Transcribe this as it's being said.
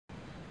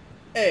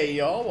Hey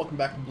y'all, welcome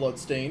back to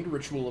Bloodstained,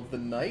 Ritual of the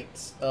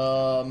Night.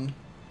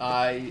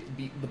 I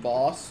beat the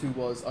boss who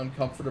was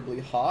uncomfortably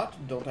hot.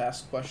 Don't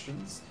ask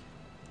questions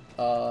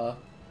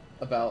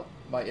about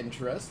my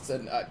interests,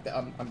 and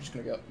I'm just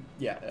gonna go.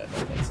 Yeah,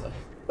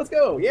 let's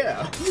go.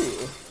 Yeah,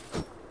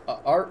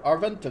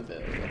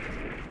 Arventaville.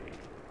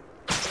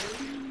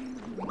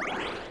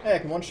 Hey, I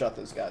can one-shot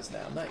those guys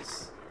now.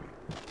 Nice.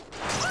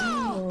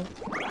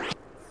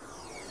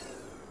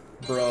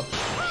 Bro.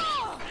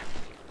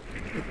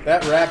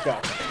 That rat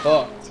got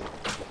fucked.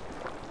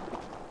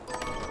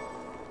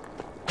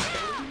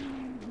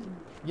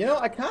 You know,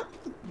 I can't,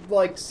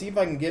 like, see if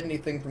I can get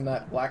anything from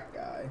that black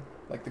guy.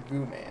 Like the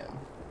goo man.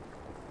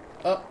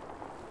 Oh.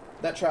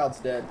 That child's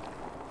dead.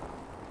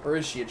 Or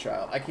is she a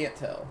child? I can't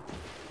tell.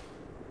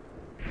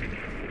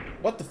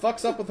 What the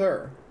fuck's up with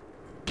her?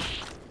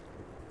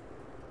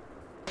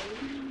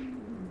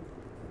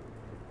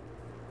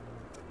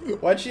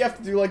 Why'd she have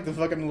to do, like, the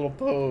fucking little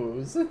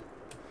pose?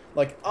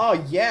 Like, oh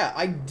yeah,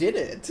 I did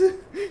it!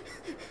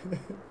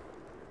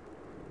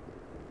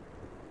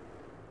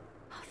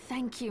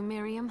 Thank you,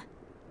 Miriam.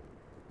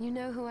 You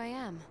know who I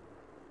am.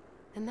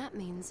 And that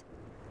means...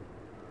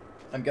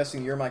 I'm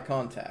guessing you're my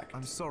contact.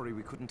 I'm sorry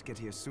we couldn't get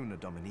here sooner,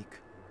 Dominique.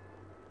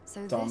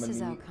 So this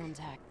is our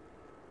contact.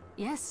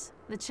 Yes,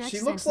 the church.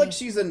 She looks like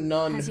she's a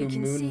nun who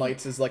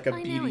moonlights as like a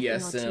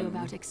BDSM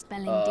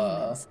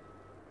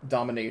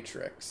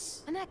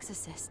dominatrix. An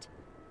exorcist.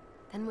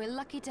 Then we're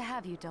lucky to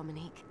have you,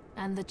 Dominique.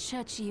 And the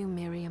church you,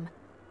 Miriam.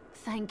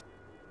 Thank...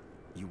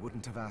 You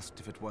wouldn't have asked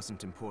if it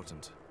wasn't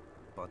important.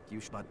 But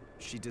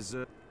she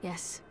deserves...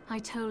 Yes, I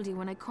told you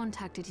when I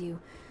contacted you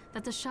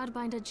that the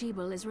Shardbinder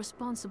Gebel is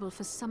responsible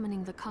for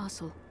summoning the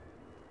castle.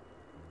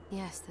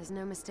 Yes, there's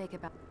no mistake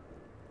about...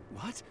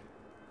 What?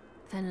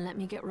 Then let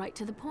me get right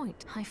to the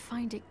point. I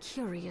find it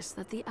curious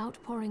that the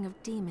outpouring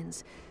of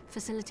demons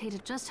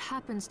facilitated just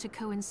happens to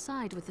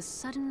coincide with the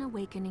sudden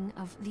awakening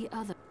of the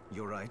other.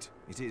 You're right,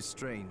 it is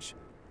strange.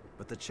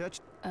 But the church...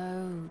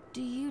 Oh,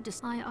 do you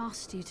I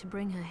asked you to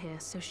bring her here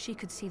so she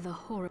could see the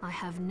horror. I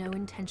have no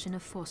intention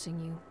of forcing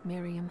you,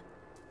 Miriam.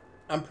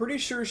 I'm pretty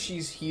sure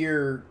she's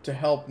here to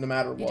help no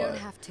matter what. You don't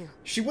have to.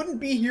 She wouldn't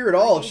be here at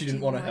all if she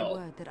didn't want to help.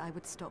 I word that I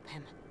would stop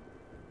him.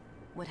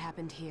 What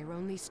happened here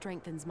only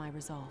strengthens my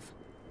resolve.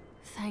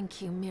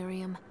 Thank you,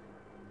 Miriam.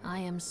 I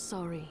am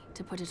sorry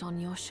to put it on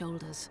your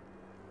shoulders.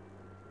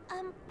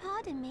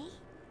 Pardon me?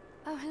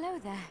 Oh, hello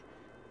there.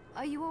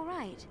 Are you all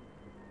right?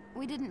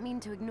 We didn't mean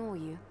to ignore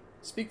you.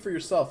 Speak for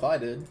yourself, I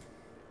did.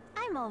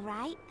 I'm all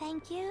right,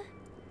 thank you.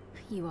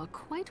 You are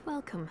quite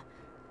welcome.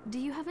 Do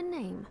you have a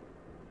name?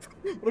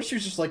 What if she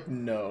was just like,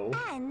 no?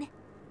 Anne.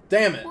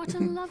 Damn it! What a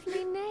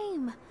lovely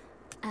name.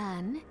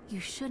 Anne, you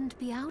shouldn't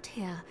be out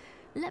here.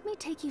 Let me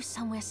take you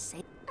somewhere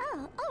safe.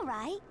 Oh, all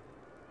right.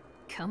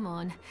 Come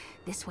on,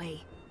 this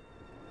way.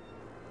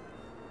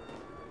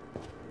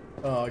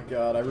 Oh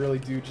god, I really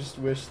do just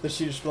wish that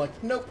she'd just be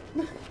like, nope.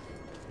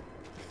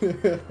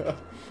 That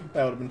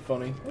would have been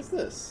funny. What's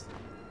this?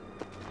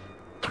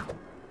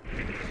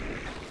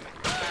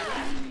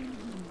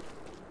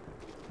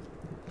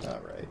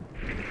 Alright.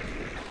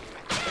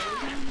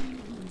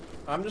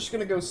 I'm just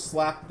gonna go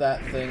slap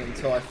that thing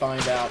until I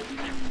find out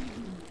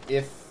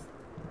if...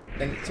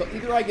 Until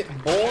either I get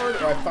bored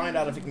or I find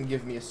out if it can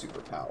give me a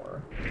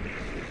superpower.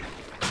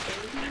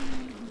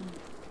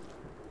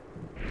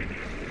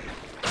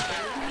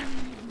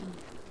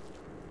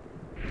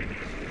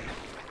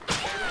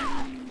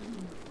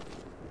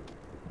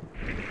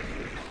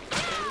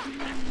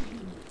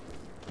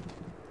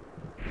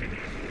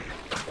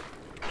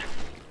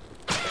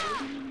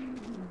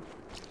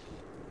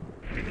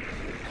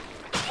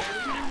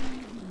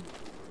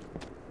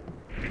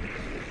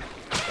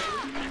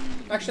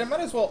 Actually, I might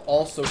as well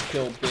also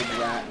kill Big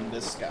Rat and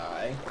this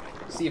guy.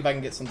 See if I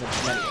can get something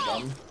from any of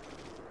them.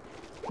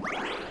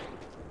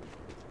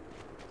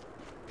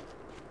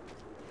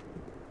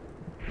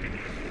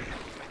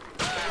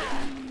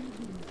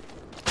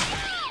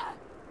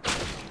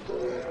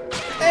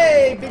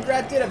 Hey! Big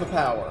Rat did have a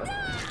power.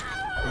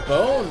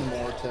 Bone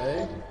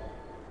Morte.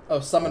 Oh,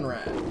 summon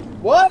rat.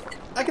 What?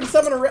 I can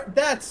summon a rat?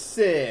 That's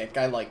sick.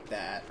 I like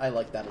that. I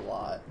like that a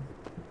lot.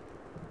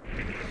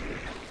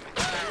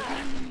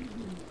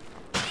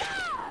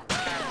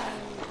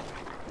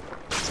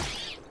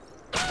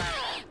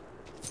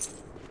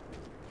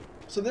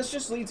 So this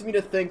just leads me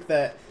to think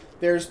that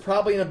there's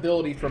probably an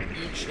ability from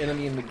each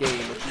enemy in the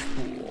game, which is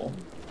cool.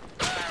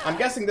 I'm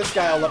guessing this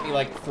guy will let me,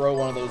 like, throw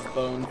one of those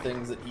bone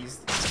things that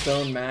he's...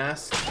 Stone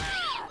Mask.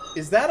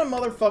 Is that a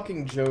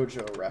motherfucking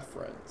JoJo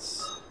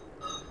reference?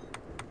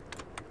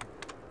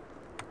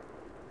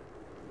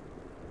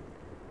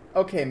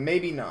 Okay,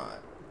 maybe not.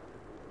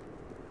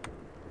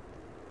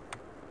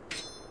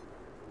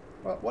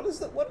 What do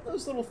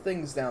those little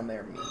things down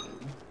there mean?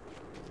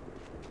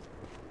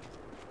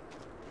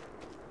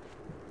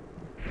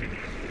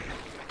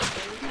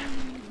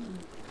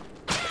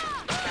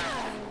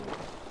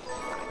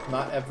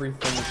 Not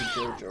everything is a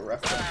JoJo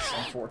reference,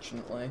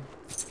 unfortunately.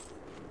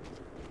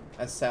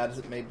 As sad as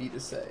it may be to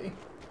say.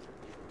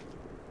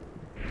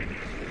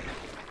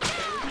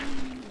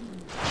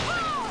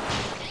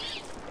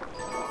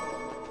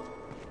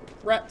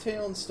 rat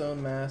tail and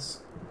stone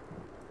mask.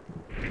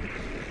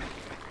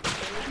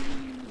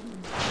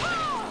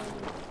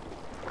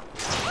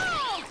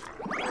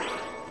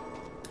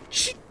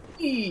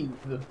 Cheese!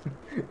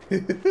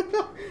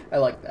 I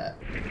like that.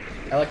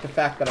 I like the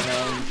fact that I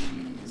now own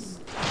cheese.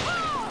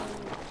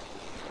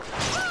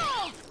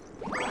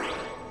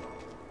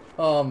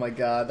 Oh my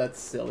god, that's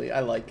silly.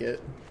 I like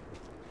it.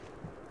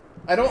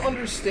 I don't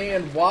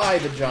understand why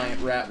the giant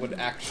rat would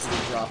actually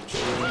drop cheese.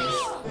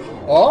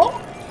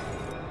 Oh?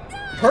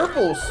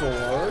 Purple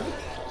sword?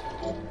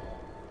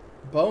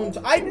 Bones.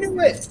 I knew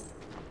it!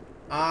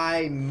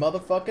 I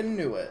motherfucking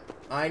knew it.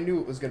 I knew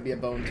it was going to be a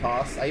bone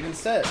toss. I even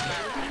said.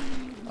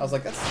 I was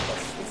like, that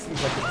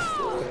seems like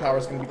the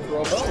power's going to be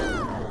throw a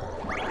bone.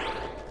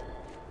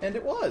 And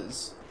it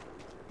was.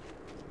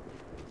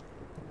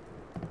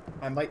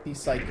 I might be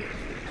psychic.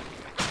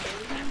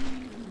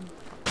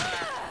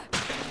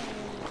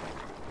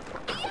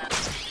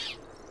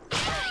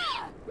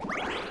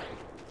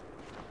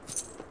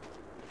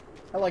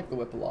 I like the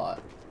whip a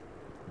lot.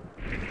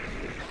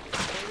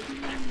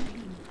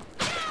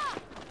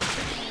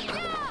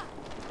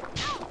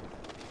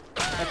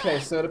 Okay,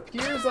 so it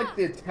appears like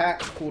the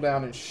attack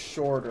cooldown is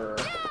shorter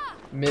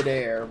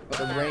mid-air, but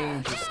the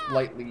range is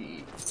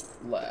slightly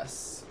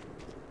less.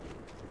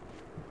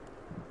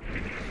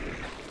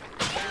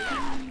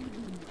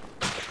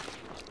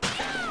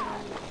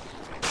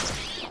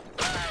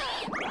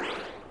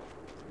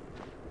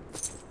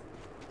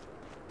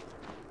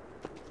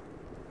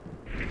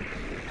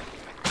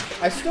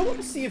 I still want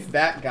to see if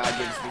that guy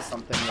gives me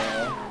something,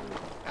 though.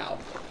 Ow.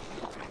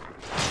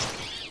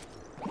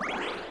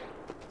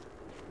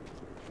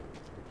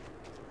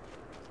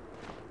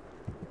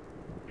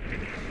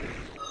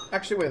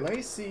 Actually, wait, let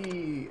me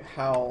see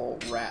how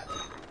rat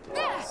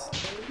is.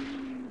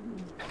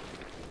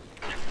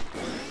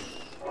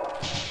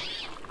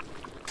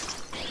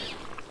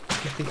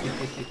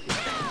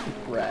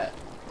 Rat.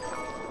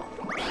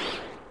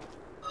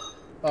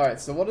 Alright,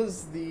 so what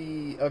is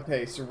the...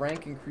 Okay, so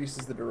rank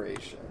increases the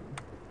duration.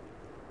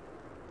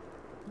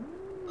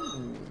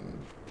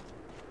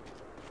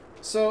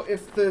 So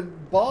if the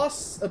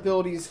boss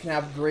abilities can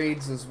have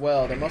grades as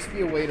well, there must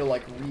be a way to,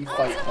 like,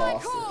 refight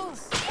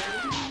bosses.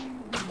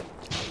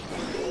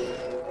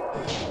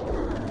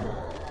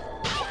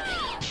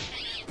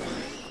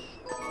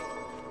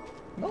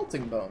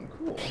 Melting bone,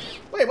 cool.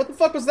 Wait, what the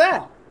fuck was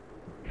that?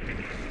 It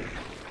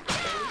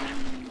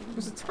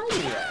was a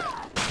tiny rat.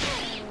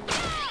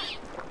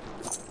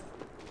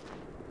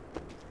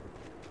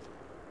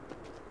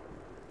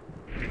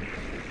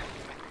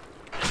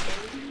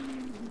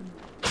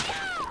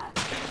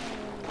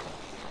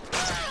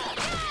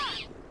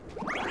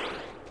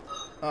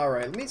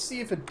 Alright, let me see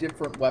if a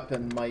different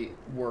weapon might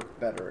work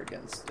better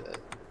against it.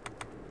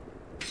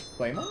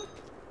 Claymore?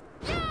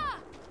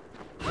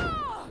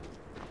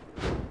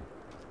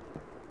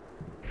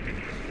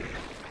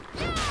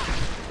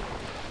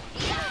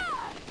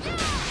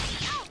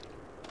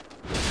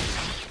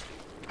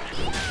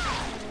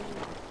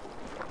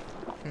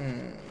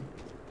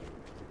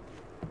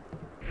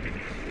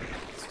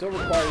 Still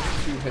requires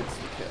 2 hits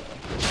to kill.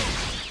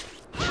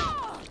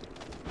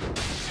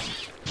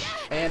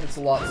 And it's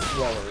a lot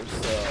slower,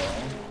 so...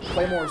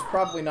 Claymore is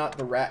probably not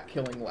the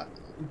rat-killing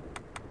weapon.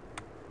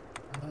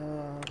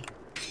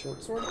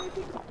 Short sword,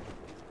 maybe?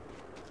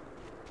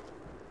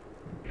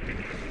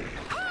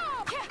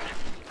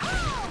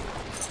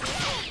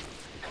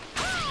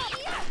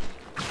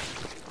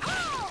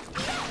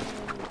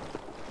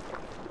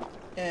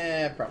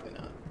 Probably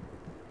not.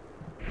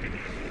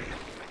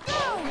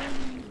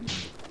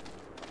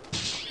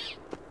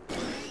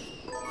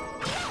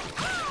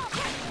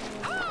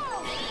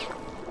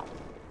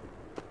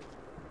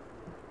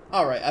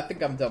 Alright, I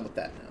think I'm done with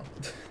that now.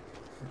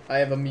 I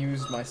have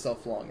amused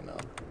myself long enough.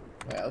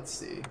 Yeah, let's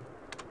see.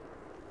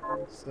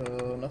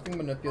 So, nothing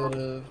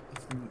manipulative.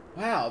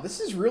 Wow, this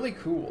is really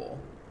cool.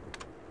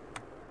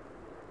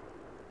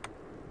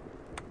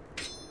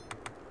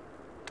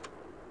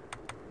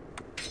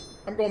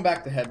 I'm going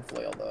back to head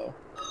flail, though.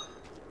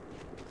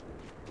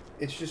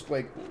 It's just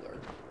way cooler.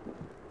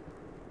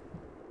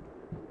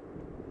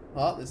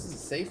 Ah, this is a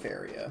safe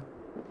area.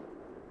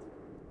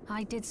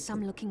 I did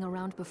some looking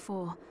around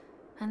before,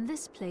 and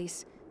this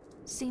place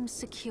seems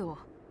secure.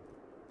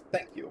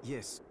 Thank you.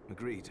 Yes,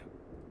 agreed.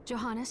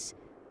 Johannes,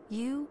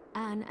 you,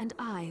 Anne, and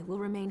I will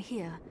remain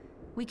here.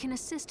 We can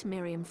assist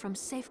Miriam from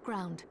safe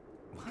ground.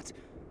 What?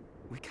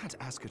 We can't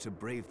ask her to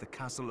brave the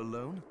castle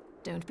alone?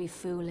 Don't be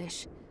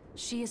foolish.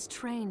 She is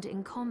trained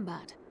in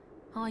combat.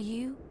 Are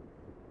you?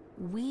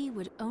 We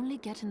would only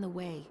get in the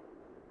way.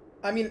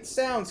 I mean, it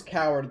sounds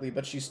cowardly,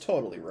 but she's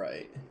totally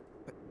right.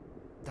 But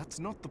that's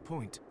not the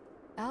point.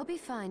 I'll be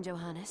fine,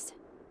 Johannes.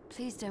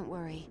 Please don't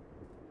worry.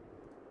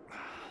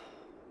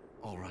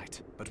 All right,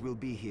 but we'll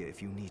be here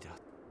if you need us.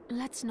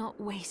 Let's not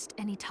waste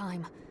any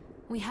time.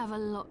 We have a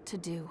lot to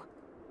do.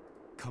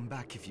 Come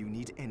back if you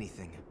need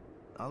anything.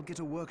 I'll get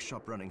a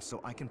workshop running so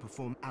I can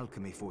perform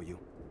alchemy for you.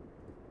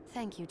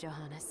 Thank you,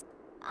 Johannes.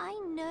 I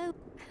know.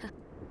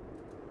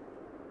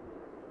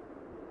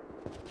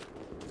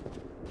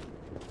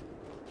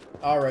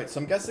 Alright, so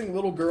I'm guessing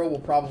little girl will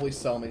probably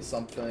sell me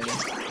something.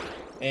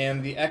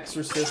 And the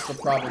exorcist will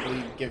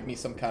probably give me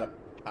some kind of...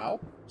 Ow?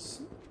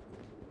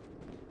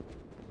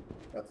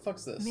 What the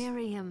fuck's this?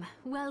 Miriam,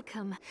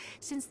 welcome.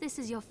 Since this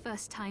is your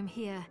first time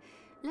here,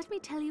 let me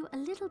tell you a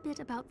little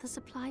bit about the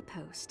supply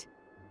post.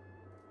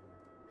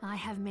 I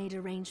have made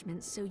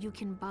arrangements so you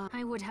can buy.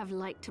 I would have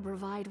liked to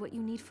provide what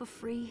you need for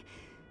free,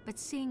 but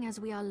seeing as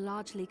we are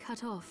largely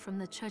cut off from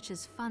the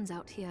church's funds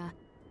out here,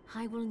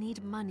 I will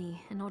need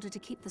money in order to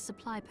keep the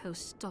supply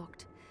post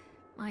stocked.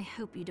 I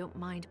hope you don't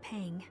mind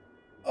paying.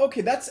 Okay,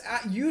 that's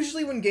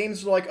usually when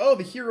games are like, oh,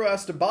 the hero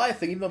has to buy a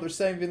thing, even though they're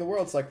saving the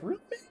world. It's like, really?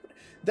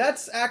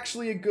 That's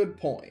actually a good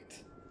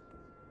point.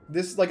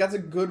 This, like, that's a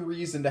good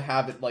reason to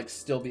have it, like,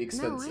 still be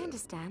expensive. No, I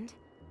understand.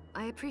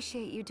 I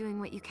appreciate you doing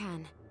what you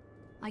can.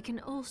 I can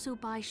also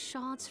buy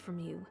shards from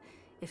you,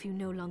 if you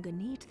no longer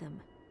need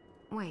them.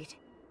 Wait,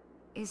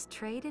 is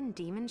trade in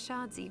demon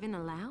shards even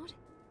allowed?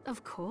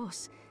 Of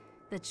course.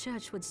 The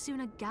church would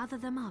sooner gather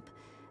them up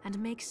and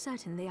make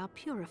certain they are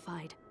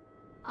purified.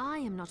 I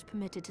am not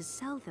permitted to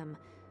sell them,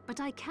 but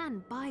I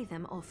can buy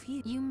them off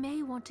you. You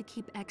may want to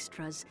keep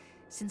extras,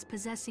 since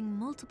possessing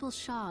multiple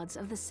shards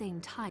of the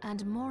same type,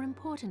 and more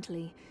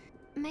importantly,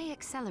 May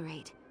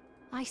accelerate.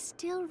 I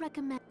still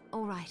recommend...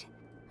 Alright.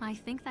 I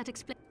think that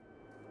explains...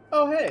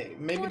 Oh, hey,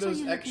 maybe What are those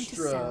you looking to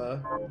extra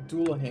sell?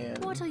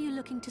 Doulahan. What are you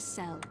looking to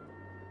sell?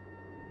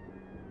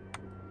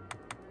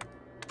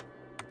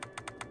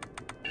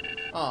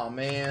 Aw,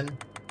 man.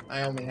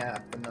 I only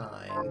have the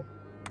 9.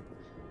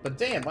 But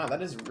damn, wow,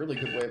 that is a really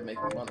good way of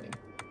making money.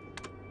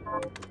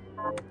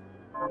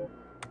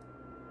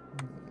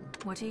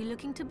 What are you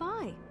looking to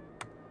buy?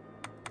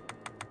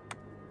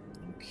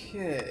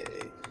 Okay.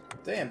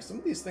 Damn, some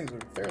of these things are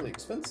fairly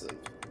expensive.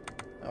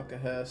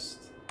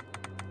 Alchemist.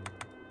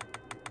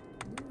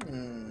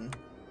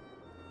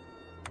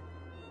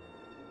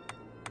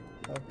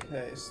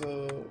 Okay,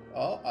 so...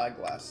 Oh,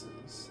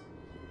 eyeglasses.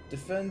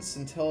 Defense,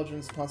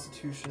 intelligence,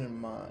 constitution, and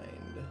mind.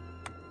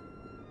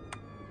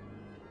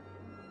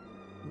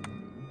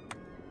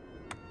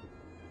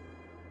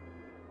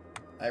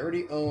 I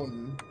already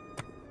own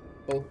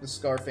both the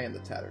scarf and the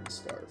tattered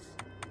scarf.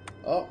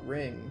 Oh,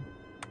 ring.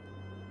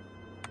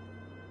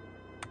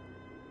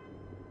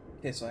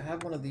 Okay, so I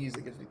have one of these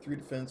that gives me 3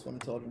 defense, 1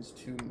 intelligence,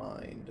 2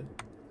 mind.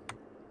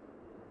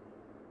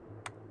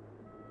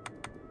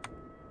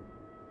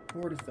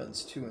 4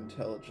 defense, 2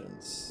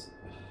 intelligence.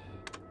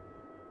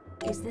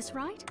 Is this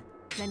right?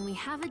 Then we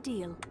have a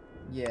deal.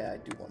 Yeah, I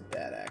do want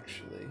that,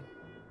 actually.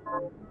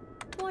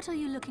 What are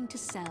you looking to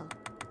sell?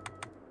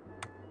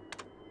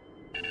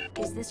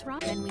 Is this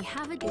right? Then we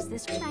have it. Is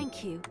this...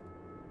 Thank you.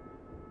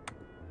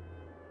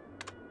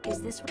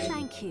 Is this...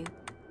 Thank you.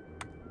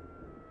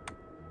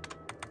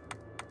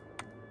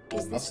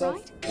 Is this I'll sell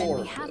right? 4 Then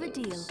we of have a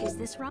deal. those. Is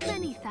this right?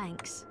 Many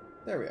thanks.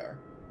 There we are.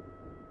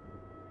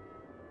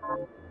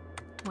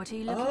 What are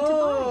you looking to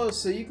Oh, buy?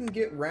 so you can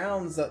get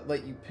rounds that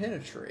let you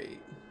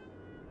penetrate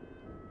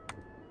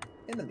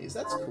enemies.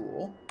 That's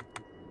cool.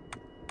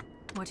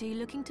 What are you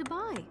looking to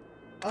buy?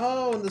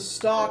 Oh, and the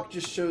stock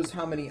just shows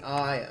how many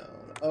I own.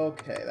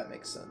 Okay, that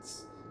makes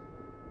sense.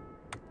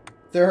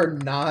 There are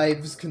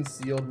knives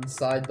concealed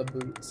inside the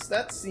boots.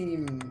 That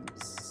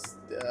seems,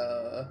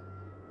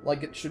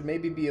 like it should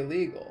maybe be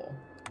illegal.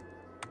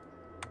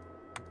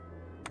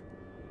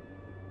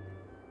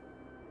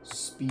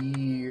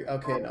 Spear.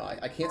 Okay, no,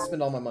 I can't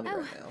spend all my money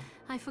right now.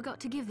 I forgot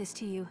to give this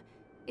to you.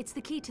 It's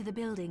the key to the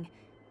building.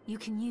 You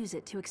can use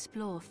it to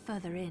explore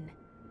further in.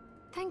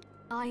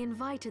 I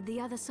invited the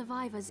other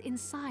survivors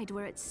inside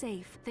where it's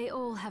safe. They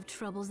all have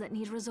troubles that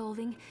need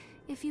resolving.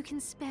 If you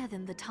can spare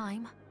them the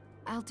time.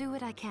 I'll do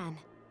what I can.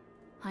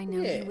 I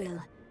know Yeah. you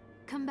will.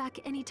 Come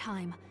back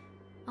anytime.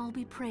 I'll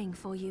be praying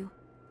for you.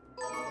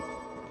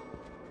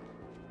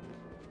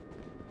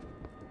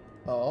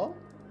 Oh?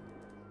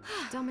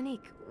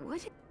 Dominique,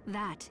 what?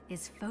 That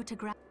is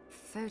photograph.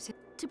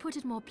 To put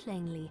it more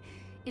plainly,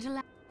 it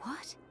allows...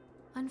 What?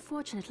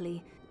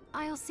 Unfortunately,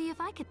 I'll see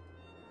if I can...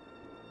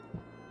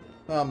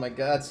 Oh my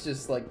god, it's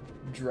just like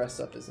dress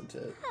up, isn't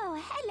it? Oh,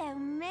 hello,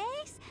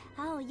 miss.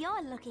 Oh,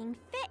 you're looking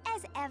fit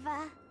as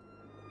ever.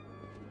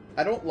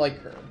 I don't like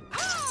her.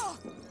 Oh!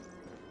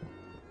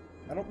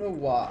 I don't know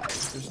why.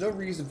 There's no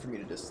reason for me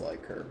to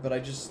dislike her, but I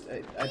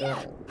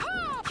don't.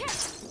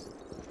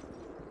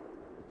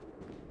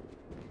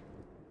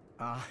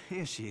 Ah,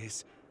 here she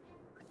is.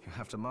 You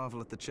have to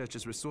marvel at the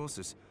church's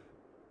resources.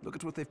 Look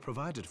at what they've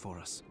provided for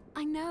us.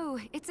 I know,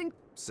 it's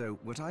So,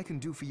 what I can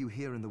do for you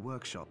here in the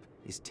workshop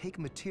is take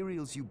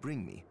materials you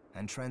bring me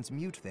and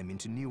transmute them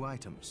into new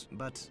items.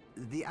 But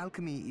the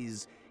alchemy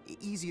is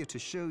easier to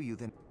show you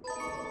than...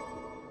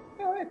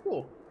 Alright,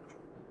 cool.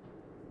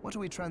 What are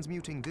we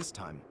transmuting this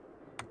time?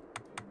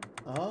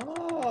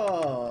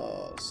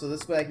 Oh, so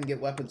this way I can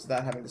get weapons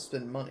without having to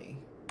spend money.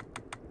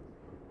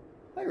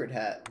 Pirate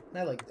hat.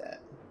 I like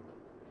that.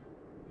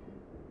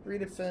 3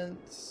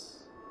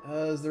 defense.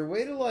 Is there a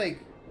way to, like...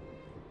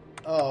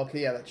 Oh,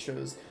 okay, yeah, that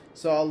shows.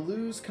 So I'll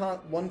lose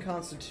 1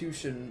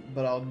 constitution,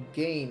 but I'll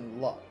gain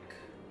luck.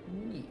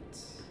 Neat.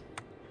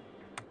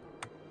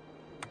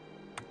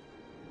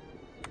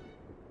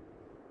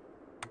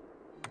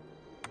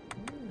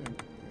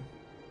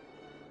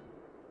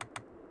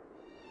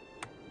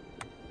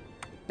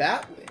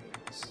 bat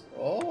wings.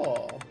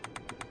 Oh.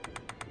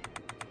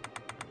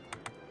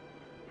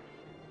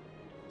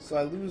 So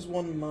I lose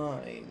 1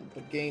 mind,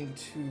 but gain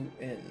 2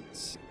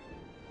 ints.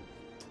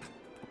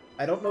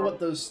 I don't know what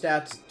those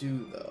stats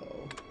do,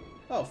 though.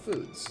 Oh,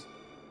 foods.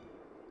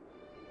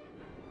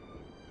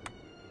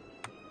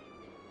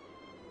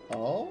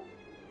 Oh?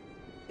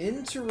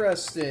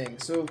 Interesting.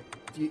 So,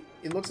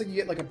 it looks like you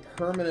get, like, a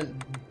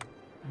permanent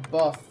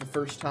buff the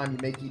first time you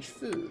make each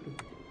food.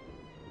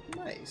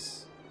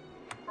 Nice.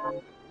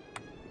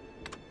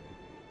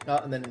 Oh,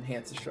 and then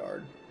enhance a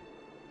shard.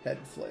 Head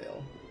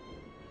flail.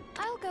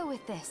 I'll go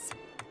with this.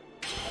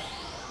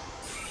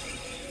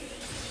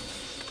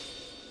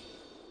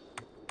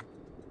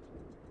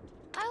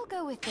 I'll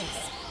go with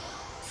this.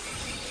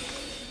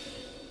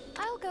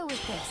 I'll go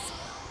with this.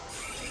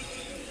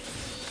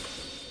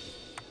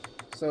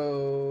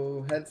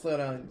 So, head flail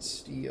on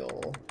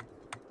steel.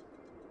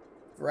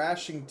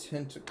 Thrashing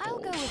tentacles. I'll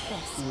go with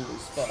this. Cool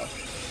as fuck.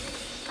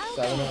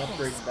 So I want to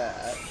upgrade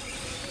that.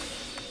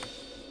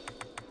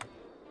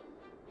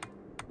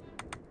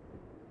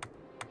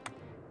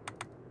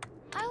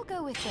 I'll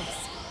go with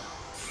this.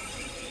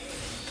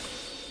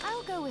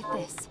 I'll go with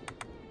this.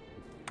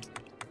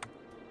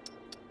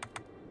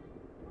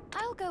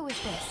 I'll go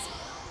with this.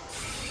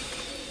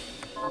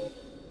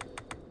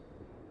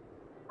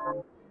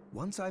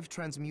 Once I've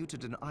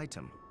transmuted an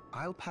item,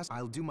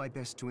 I'll do my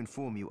best to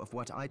inform you of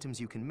what items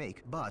you can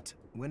make, but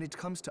when it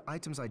comes to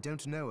items I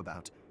don't know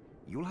about,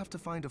 you'll have to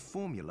find a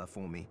formula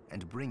for me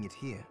and bring it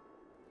here.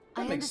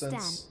 That makes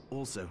understand. sense.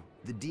 Also,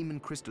 the demon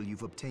crystal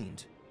you've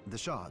obtained, the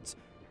shards,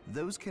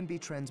 those can be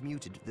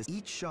transmuted.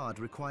 Each shard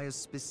requires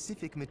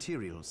specific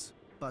materials,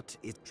 but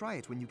try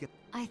it when you get...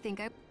 I think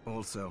I...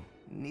 Also,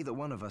 neither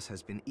one of us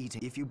has been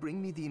eating. If you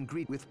bring me the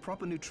ingredient with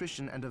proper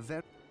nutrition and a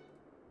very...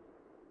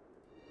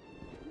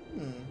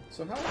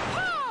 So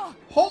how...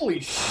 Holy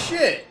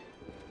shit!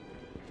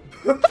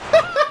 That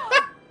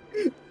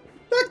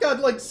got,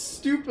 like,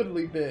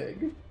 stupidly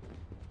big.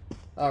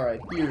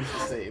 Alright, here's the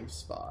save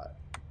spot.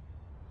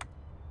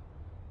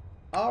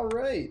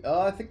 Alright,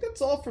 I think that's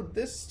all for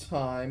this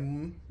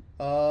time.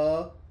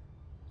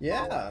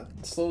 Yeah,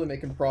 slowly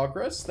making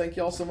progress. Thank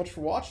you all so much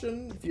for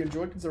watching. If you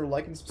enjoyed, consider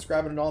liking,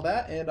 subscribing, and all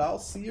that, and I'll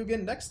see you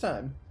again next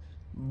time.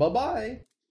 Bye-bye!